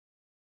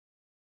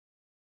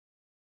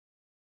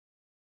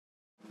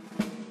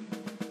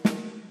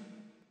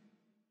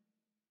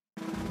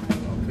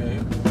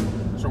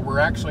we're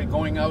actually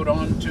going out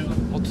onto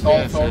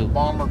Tholthorpe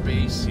Bomber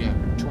Base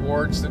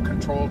towards the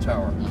control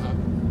tower.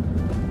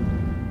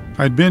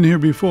 I'd been here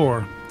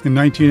before, in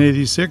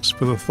 1986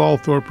 for the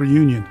Tholthorpe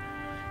reunion,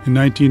 in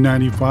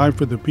 1995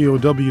 for the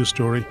POW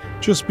story,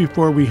 just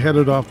before we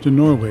headed off to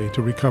Norway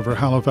to recover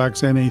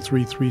Halifax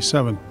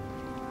NA337.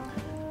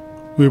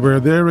 We were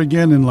there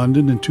again in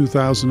London in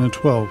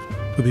 2012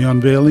 for the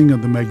unveiling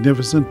of the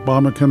magnificent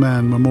Bomber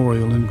Command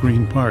Memorial in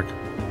Green Park.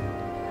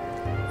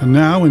 And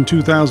now, in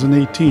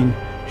 2018,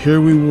 here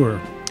we were,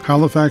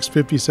 Halifax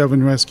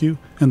 57 Rescue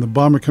and the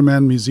Bomber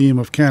Command Museum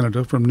of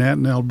Canada from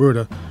Nanton,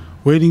 Alberta,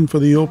 waiting for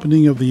the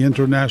opening of the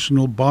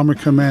International Bomber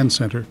Command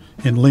Centre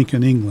in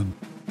Lincoln, England.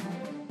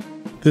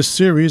 This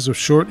series of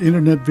short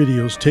internet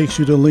videos takes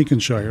you to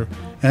Lincolnshire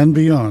and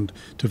beyond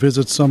to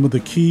visit some of the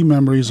key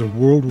memories of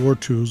World War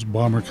II's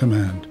Bomber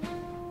Command.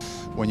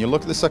 When you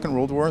look at the Second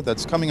World War,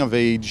 that's coming of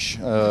age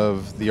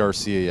of the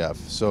RCAF.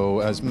 So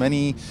as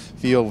many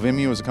feel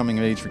Vimy was a coming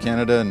of age for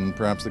Canada and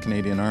perhaps the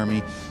Canadian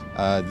Army,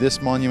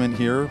 this monument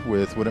here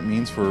with what it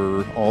means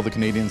for all the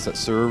Canadians that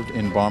served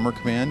in Bomber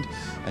Command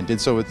and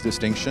did so with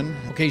distinction.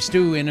 Okay,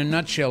 Stu, in a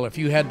nutshell, if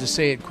you had to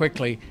say it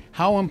quickly,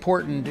 how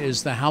important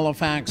is the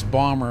Halifax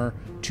bomber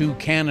to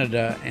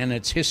Canada and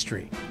its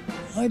history?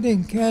 I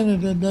think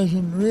Canada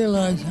doesn't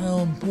realize how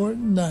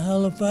important the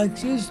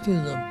Halifax is to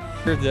them.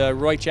 The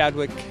Roy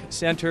Chadwick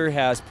Centre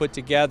has put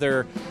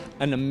together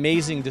an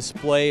amazing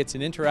display. It's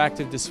an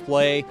interactive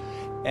display,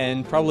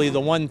 and probably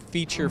the one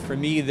feature for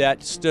me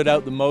that stood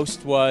out the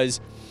most was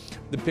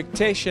the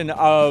depiction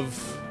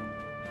of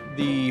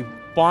the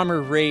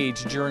bomber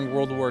rage during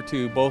World War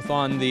II, both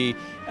on the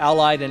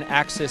Allied and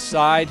Axis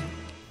side.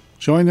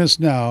 Join us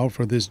now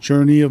for this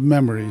journey of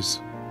memories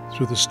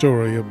through the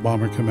story of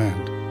Bomber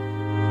Command.